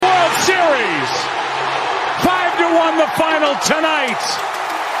the final tonight.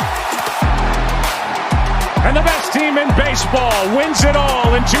 And the best team in baseball wins it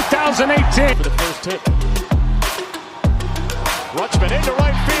all in 2018. For the first hit. Rutschman into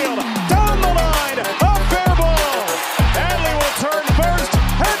right field. Down the line. A fair ball. Adley will turn first.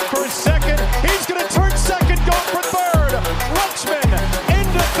 Head for second. He's going to turn second. Go for third. Rutschman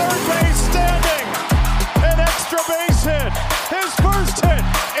into third base standing. An extra base hit. His first hit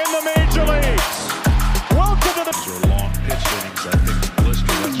in the major leagues. Welcome to the... Those are long pitch innings. I think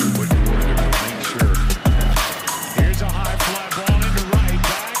Blister, that's what you want to make sure. Here's a high fly ball into right.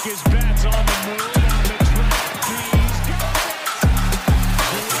 Back his bat's on the move. On the track. He's got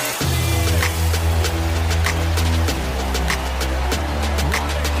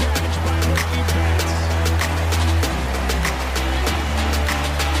catch by Mookie Betts.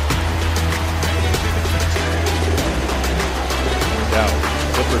 Now,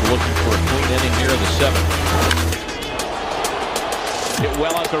 Clifford looking for a clean inning here in the seventh. Hit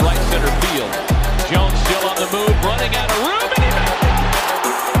well out to right center field. Jones still on the move, running out of room, and he made it!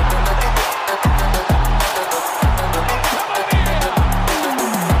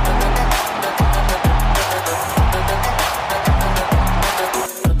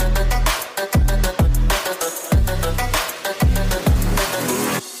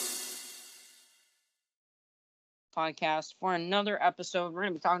 Podcast for another episode. We're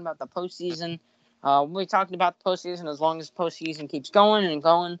going to be talking about the postseason. We'll be talking about the postseason as long as the postseason keeps going and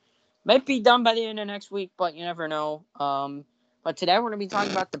going. Might be done by the end of next week, but you never know. But today we're going to be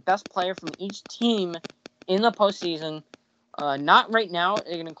talking about the best player from each team in the postseason. Not right now.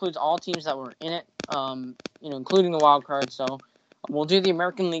 It includes all teams that were in it, including the wild card. So we'll do the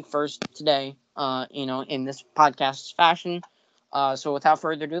American League first today, in this podcast fashion. So without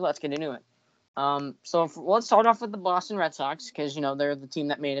further ado, let's get into it. Let's start off with the Boston Red Sox because, they're the team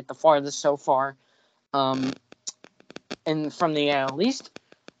that made it the farthest so far. And from the AL East,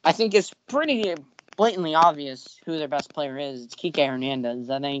 I think it's pretty blatantly obvious who their best player is. It's Kike Hernandez.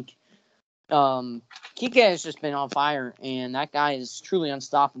 I think Kike has just been on fire, and that guy is truly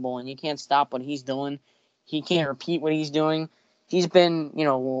unstoppable, and you can't stop what he's doing. He can't repeat what he's doing. He's been,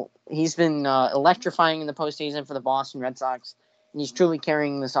 electrifying in the postseason for the Boston Red Sox, and he's truly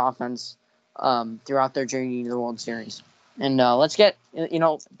carrying this offense throughout their journey to the World Series. And let's get,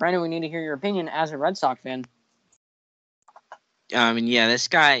 Brandon, we need to hear your opinion as a Red Sox fan. This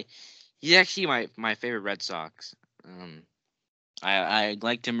guy, he's actually my favorite Red Sox. I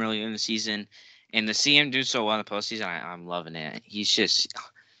liked him earlier in the season, and to see him do so well in the postseason, I'm loving it. He's just,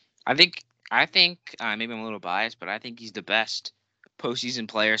 I think maybe I'm a little biased, but I think he's the best postseason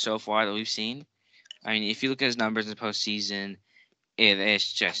player so far that we've seen. I mean, if you look at his numbers in the postseason,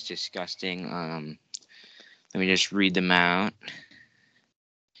 it's just disgusting. Let me just read them out.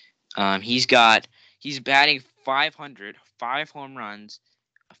 He's batting .500, 5 home runs,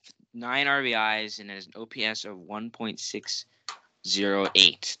 9 RBIs, and has an OPS of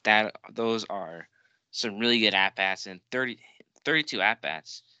 1.608. Those are some really good at-bats, and 32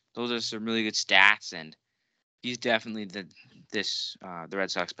 at-bats. Those are some really good stats, and he's definitely the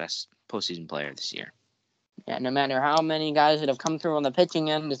Red Sox best postseason player this year. Yeah, no matter how many guys that have come through on the pitching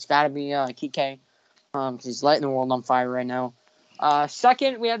end, it's got to be Kike, because he's lighting the world on fire right now.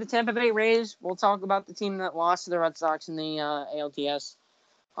 Second, we have the Tampa Bay Rays. We'll talk about the team that lost to the Red Sox in the ALTS.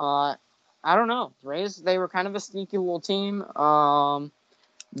 I don't know. The Rays, they were kind of a sneaky little team.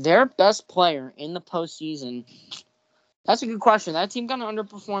 Their best player in the postseason, that's a good question. That team kind of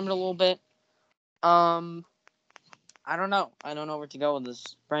underperformed a little bit. I don't know. I don't know where to go with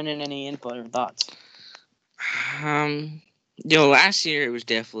this. Brendan, any input or thoughts? Last year it was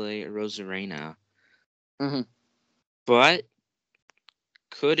definitely Rosarena. Mm-hmm. But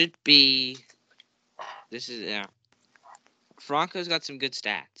could it be? Franco's got some good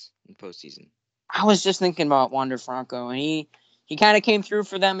stats in postseason. I was just thinking about Wander Franco, and he kind of came through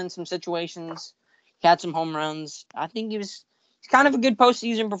for them in some situations. He had some home runs. I think he's kind of a good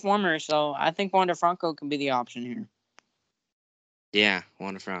postseason performer, so I think Wander Franco can be the option here. Yeah,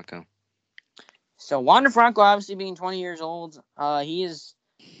 Wander Franco. So Wander Franco, obviously being 20 years old, he is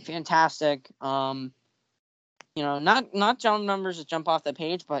fantastic. Not jump numbers that jump off the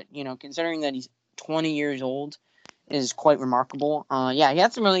page, but considering that he's 20 years old, is quite remarkable. He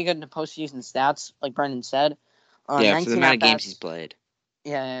had some really good postseason stats, like Brendan said. For the amount of games he's played.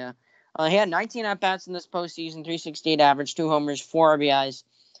 Yeah. He had 19 at-bats in this postseason, 368 average, 2 homers, 4 RBIs,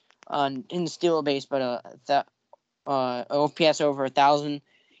 in the steal a base, but OPS over 1,000.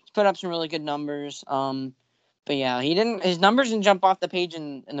 Put up some really good numbers. But yeah, his numbers didn't jump off the page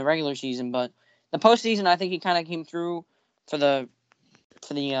in the regular season, but the postseason, I think he kind of came through for the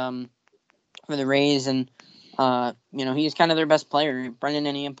Rays, and He's kind of their best player. Brendan,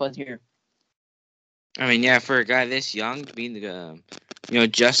 any input here? I mean, yeah, for a guy this young to be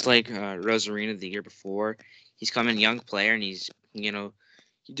just like Rosarina the year before, he's come in young player, and he's, he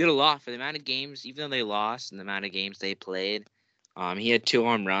did a lot for the amount of games, even though they lost and the amount of games they played. He had 2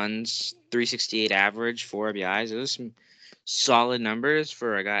 home runs, 368 average, 4 RBIs. Those are some solid numbers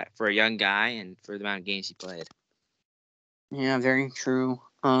for a young guy, and for the amount of games he played. Yeah, very true.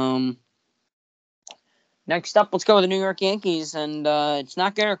 Next up, let's go with the New York Yankees, and it's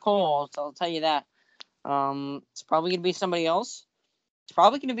not Garrett Cole, so I'll tell you that. It's probably going to be somebody else. It's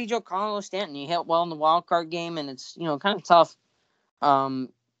probably going to be Giancarlo Stanton. He hit well in the wild card game, and it's kind of tough to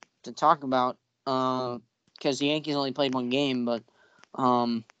talk about because the Yankees only played 1 game. But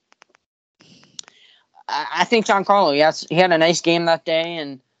I think Giancarlo, yes, he had a nice game that day,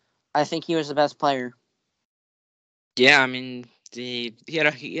 and I think he was the best player. Yeah, I mean, he had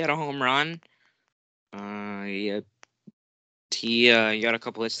a home run. He got a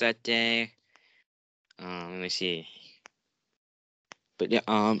couple hits that day. Let me see. But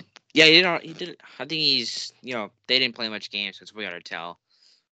yeah, he did. I think he's, they didn't play much games, so it's really hard to tell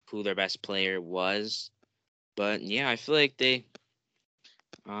who their best player was. But yeah, I feel like he's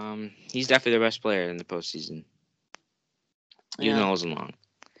definitely their best player in the postseason. Even though it wasn't long.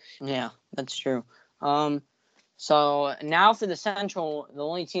 Yeah, that's true. So now for the Central, the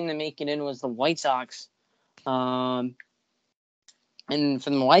only team to make it in was the White Sox. And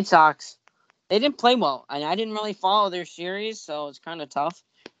from the White Sox, they didn't play well, and I didn't really follow their series, so it's kind of tough.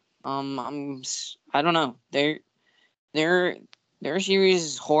 I don't know. Their series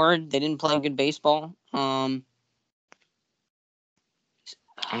is horrid. They didn't play good baseball. It's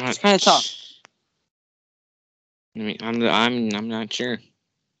kind of tough. I mean, I'm not sure.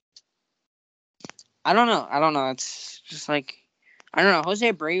 I don't know. It's just like, I don't know.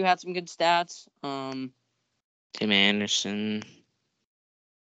 Jose Abreu had some good stats. Tim Anderson.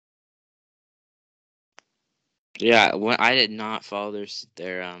 Yeah, I did not follow their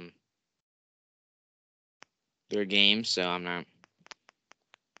game, so I'm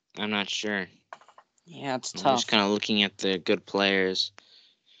not sure. Yeah, it's tough. I'm just kind of looking at the good players.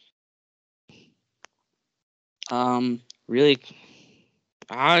 Really,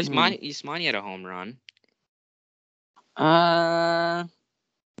 Yasmani had a home run. Gotta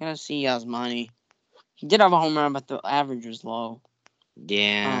see Yasmani. He did have a home run, but the average was low.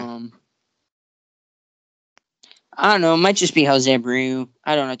 Yeah. I don't know. It might just be Jose Abreu.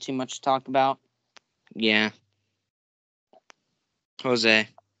 I don't know too much to talk about. Yeah. Jose.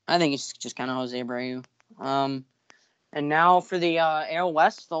 I think it's just kind of Jose Abreu. And now for the AL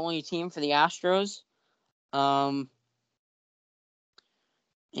West, the only team for the Astros. And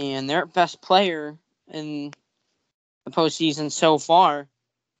their best player in the postseason so far.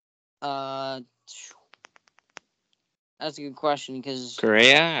 That's a good question because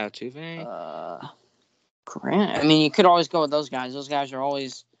Correa, Altuve. Correa. I mean, you could always go with those guys. Those guys are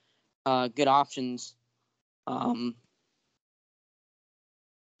always good options.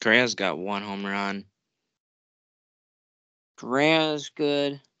 Correa's got 1 home run. Correa's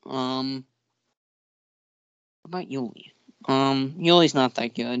good. What about Yuli? Yuli's not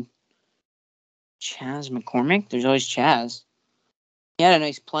that good. Chas McCormick? There's always Chas. He had a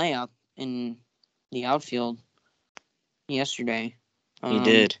nice play out in the outfield yesterday. He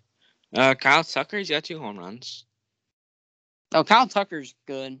did. Kyle Tucker, he's got 2 home runs. Oh, Kyle Tucker's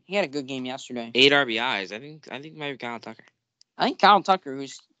good. He had a good game yesterday. 8 RBIs. I think maybe Kyle Tucker. I think Kyle Tucker,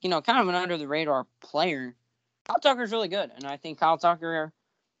 who's kind of an under the radar player, Kyle Tucker's really good, and I think Kyle Tucker,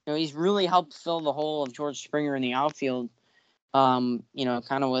 he's really helped fill the hole of George Springer in the outfield. Kind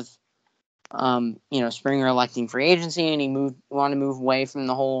of with, Springer electing free agency, and he wanted to move away from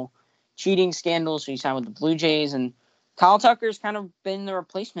the whole cheating scandal, so he signed with the Blue Jays, and Kyle Tucker's kind of been the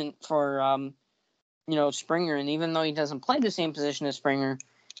replacement for, Springer, and even though he doesn't play the same position as Springer,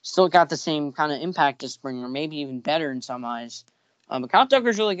 still got the same kind of impact as Springer, maybe even better in some eyes. But Kyle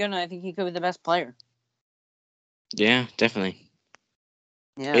Tucker's really good, and I think he could be the best player. Yeah, definitely.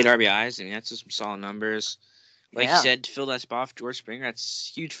 Yeah. 8 RBIs. I mean, that's just some solid numbers. Like you said, to fill that spot for George Springer, that's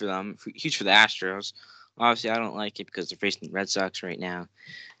huge for them. Huge for the Astros. Obviously, I don't like it because they're facing the Red Sox right now.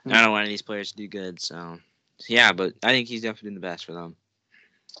 And I don't want any of these players to do good. So, yeah, but I think he's definitely doing the best for them.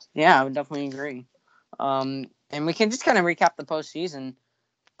 Yeah, I would definitely agree. And we can just kind of recap the postseason.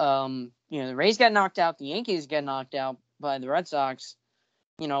 The Rays got knocked out. The Yankees get knocked out by the Red Sox.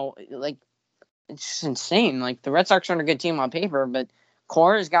 It's just insane. Like, the Red Sox aren't a good team on paper, but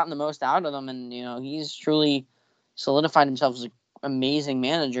Cora has gotten the most out of them, and, he's truly solidified himself as an amazing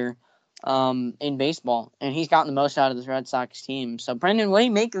manager in baseball, and he's gotten the most out of this Red Sox team. So, Brendan, what do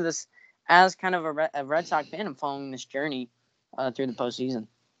you make of this as kind of a Red Sox fan, I'm following this journey through the postseason.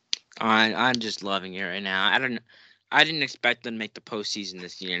 I'm just loving it right now. I didn't expect them to make the postseason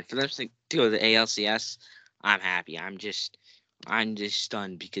this year, and for them to go to the ALCS, I'm happy. I'm just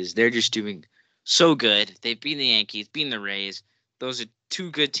stunned because they're just doing so good. They've beaten the Yankees, beaten the Rays. Those are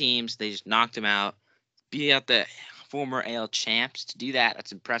two good teams. They just knocked them out. Beat out the former AL champs. To do that,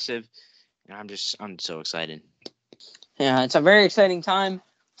 that's impressive. And I'm so excited. Yeah, it's a very exciting time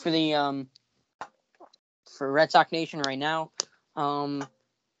for the for Red Sox Nation right now. And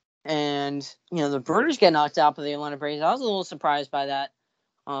the Brewers get knocked out by the Atlanta Braves. I was a little surprised by that.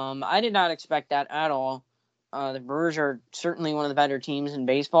 I did not expect that at all. The Brewers are certainly one of the better teams in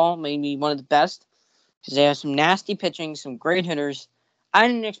baseball, maybe one of the best, because they have some nasty pitching, some great hitters. I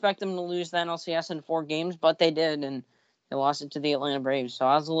didn't expect them to lose the NLCS in 4 games, but they did, and they lost it to the Atlanta Braves. So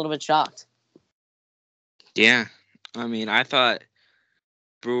I was a little bit shocked. Yeah, I mean, I thought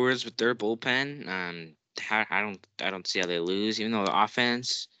Brewers with their bullpen. I don't see how they lose, even though the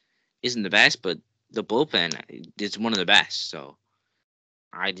offense isn't the best, but the bullpen is one of the best. So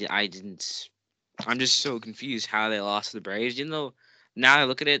I didn't. I'm just so confused how they lost to the Braves. Even though now I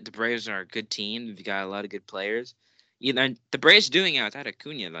look at it, the Braves are a good team. They've got a lot of good players. The Braves doing it without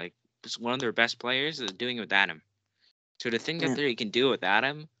Acuna, like it's one of their best players. They're doing it without him. So to think that they can do it without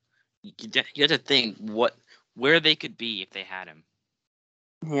him, you have to think where they could be if they had him.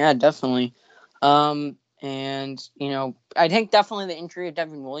 Yeah, definitely. And I think definitely the injury of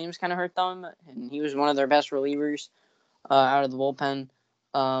Devin Williams kind of hurt them, and he was one of their best relievers out of the bullpen.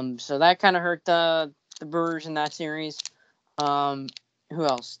 So that kind of hurt the Brewers in that series. Who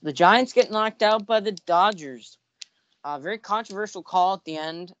else? The Giants get knocked out by the Dodgers. Very controversial call at the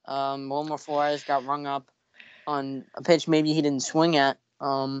end. Wilmer Flores got rung up on a pitch maybe he didn't swing at.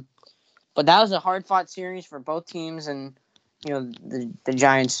 But that was a hard-fought series for both teams, and the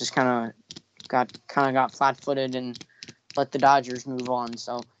Giants just kind of got flat-footed and let the Dodgers move on.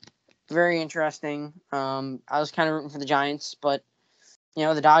 So very interesting. I was kind of rooting for the Giants, but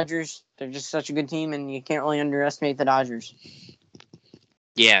the Dodgers, they're just such a good team, and you can't really underestimate the Dodgers.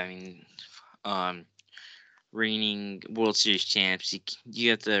 Yeah, I mean, reigning World Series champs, you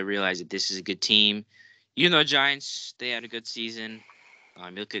have to realize that this is a good team. Even though Giants, they had a good season.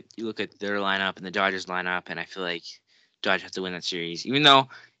 You look at their lineup and the Dodgers lineup, and I feel like Dodgers have to win that series. Even though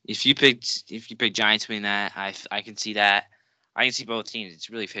if you pick Giants winning that, I can see that. I can see both teams. It's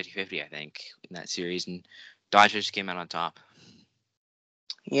really 50-50, I think, in that series, and Dodgers came out on top.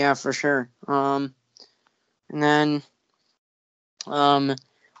 Yeah, for sure. And then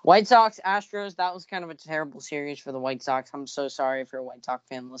White Sox, Astros, that was kind of a terrible series for the White Sox. I'm so sorry if you're a White Sox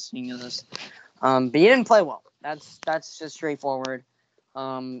fan listening to this. But you didn't play well. That's just straightforward.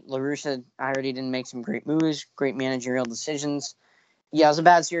 La Russa, I heard he didn't make some great moves, great managerial decisions. Yeah, it was a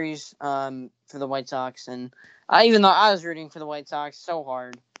bad series for the White Sox. And even though I was rooting for the White Sox so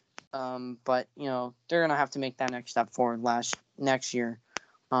hard, but, they're going to have to make that next step forward next year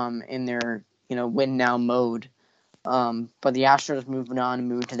in their, win now mode. But the Astros moved on and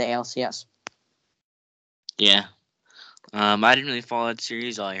moved to the ALCS. Yeah. I didn't really follow that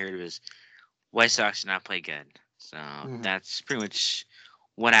series. All I heard was White Sox did not play good. So that's pretty much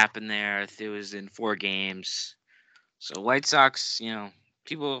what happened there. It was in 4 games. So White Sox,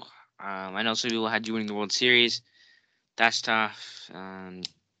 people, I know some people had you winning the World Series. That's tough.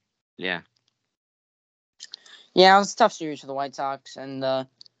 Yeah. Yeah, it was a tough series for the White Sox. And, the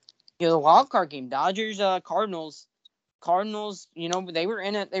wild card game, Dodgers, Cardinals. Cardinals, they were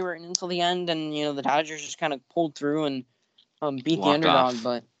in it. They were in until the end, and the Dodgers just kind of pulled through and beat the underdog.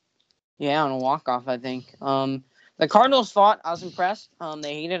 But yeah, on a walk-off, I think. The Cardinals fought. I was impressed.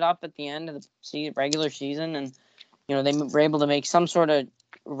 They heated up at the end of the regular season, and they were able to make some sort of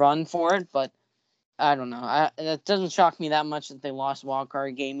run for it. But I don't know. It doesn't shock me that much that they lost a wild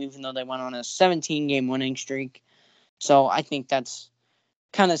card game, even though they went on a 17-game winning streak. So I think that's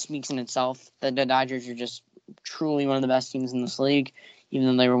kind of speaks in itself that the Dodgers are just truly one of the best teams in this league, even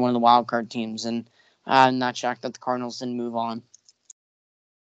though they were one of the wild card teams. And I'm not shocked that the Cardinals didn't move on.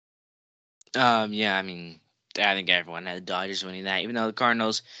 Yeah, I mean, I think everyone had the Dodgers winning that, even though the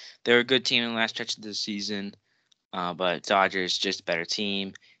Cardinals, they were a good team in the last stretch of the season. But Dodgers just a better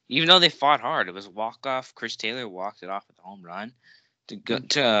team. Even though they fought hard, it was a walk-off. Chris Taylor walked it off with a home run.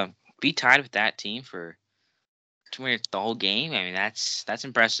 To be tied with that team for the whole game, I mean, that's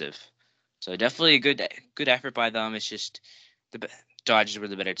impressive. So definitely a good effort by them. It's just the Dodgers were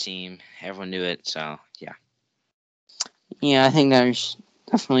the better team. Everyone knew it. So yeah. Yeah, I think that's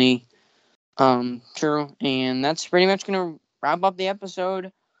definitely true. And that's pretty much gonna wrap up the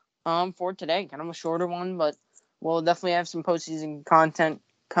episode for today. Kind of a shorter one, but we'll definitely have some postseason content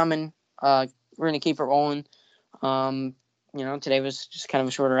coming We're gonna keep it rolling. Today was just kind of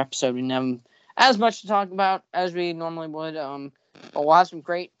a shorter episode. We didn't have as much to talk about as we normally would. But we'll have some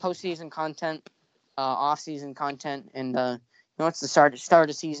great postseason content, off-season content, and it's the start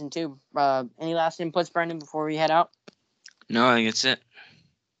of season 2. Any last inputs, Brendan, before we head out? No, I think that's it.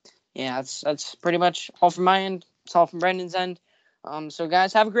 Yeah, that's pretty much all from my end. It's all from Brendan's end. So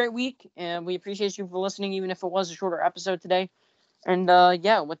guys, have a great week, and we appreciate you for listening, even if it was a shorter episode today. And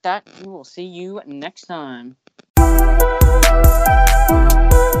with that, we will see you next time.